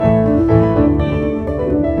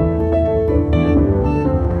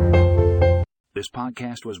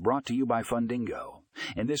podcast was brought to you by Fundingo.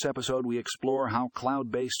 In this episode, we explore how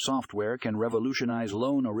cloud-based software can revolutionize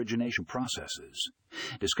loan origination processes.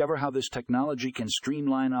 Discover how this technology can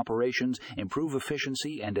streamline operations, improve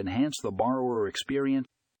efficiency, and enhance the borrower experience.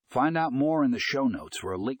 Find out more in the show notes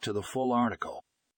for a link to the full article.